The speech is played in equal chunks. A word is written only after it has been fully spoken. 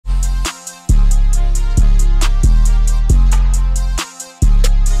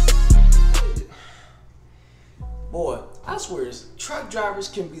truck drivers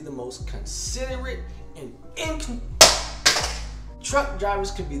can be the most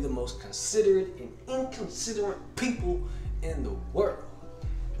considerate and inconsiderate people in the world.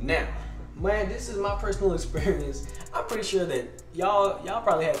 Now, man, this is my personal experience. I'm pretty sure that y'all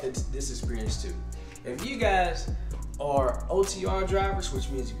probably had this experience too. If you guys are OTR drivers, which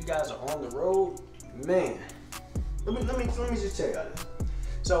means if you guys are on the road, man, let me just tell y'all this.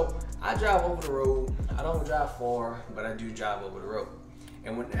 So I drive over the road. I don't drive far, but I do drive over the road.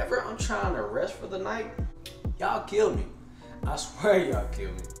 And whenever I'm trying to rest for the night, y'all kill me. I swear y'all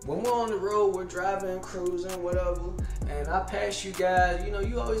kill me. When we're on the road, we're driving, cruising, whatever, and I pass you guys, you know,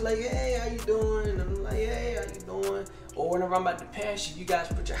 you always like, hey, how you doing? And I'm like, hey, how you doing? Or whenever I'm about to pass you, you guys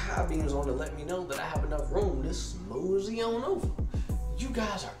put your high beams on to let me know that I have enough room to smoothie on over. You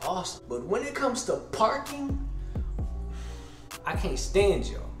guys are awesome. But when it comes to parking, I can't stand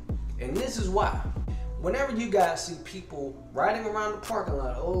y'all. And this is why. Whenever you guys see people riding around the parking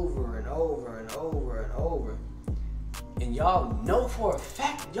lot over and over and over and over, and y'all know for a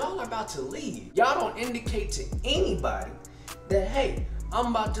fact y'all are about to leave, y'all don't indicate to anybody that, hey, I'm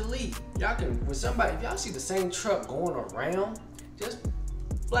about to leave. Y'all can, when somebody, if y'all see the same truck going around, just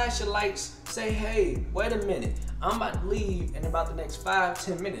flash your lights, say, hey, wait a minute, I'm about to leave in about the next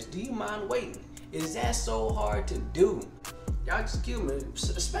 5-10 minutes. Do you mind waiting? Is that so hard to do? Y'all just kill me,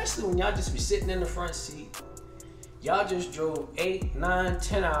 especially when y'all just be sitting in the front seat. Y'all just drove 8, 9,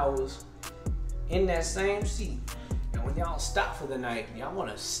 10 hours in that same seat. And when y'all stop for the night, y'all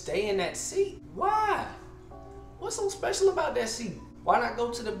wanna stay in that seat? Why? What's so special about that seat? Why not go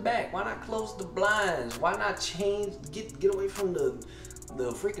to the back? Why not close the blinds? Why not change, get away from the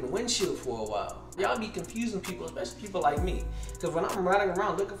freaking windshield for a while? Y'all be confusing people, especially people like me. Because when I'm riding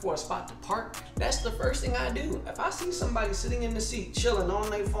around looking for a spot to park, that's the first thing I do. If I see somebody sitting in the seat, chilling on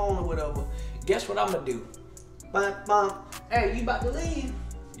their phone or whatever, guess what I'm gonna do? Bump, bump. Hey, you about to leave?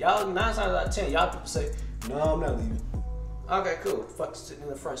 Y'all, 9 times out of 10, y'all people say, no, I'm not leaving. Okay, cool. Fuck sitting in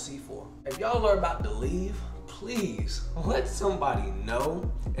the front seat for? If y'all are about to leave, please let somebody know,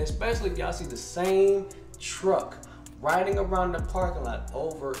 especially if y'all see the same truck riding around the parking lot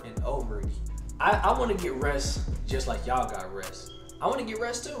over and over again. I want to get rest just like y'all got rest. I want to get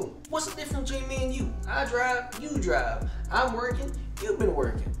rest too. What's the difference between me and you? I drive, you drive. I'm working, you've been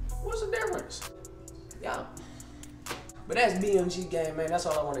working. What's the difference? Yeah. But that's BMG Gang, man. That's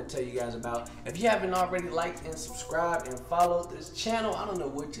all I want to tell you guys about. If you haven't already liked and subscribed and followed this channel, I don't know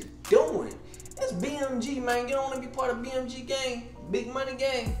what you're doing. It's BMG, man. You don't want to be part of BMG Gang, Big Money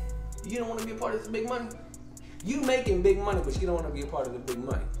Gang. You don't want to be a part of this big money. You making big money, but you don't want to be a part of the big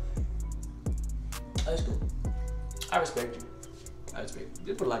money. That's cool. I respect you. I respect you.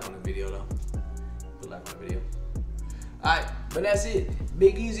 Just put a like on the video, though. Put a like on the video. Alright, but that's it.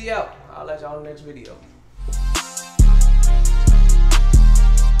 Big Easy out. I'll let y'all in the next video.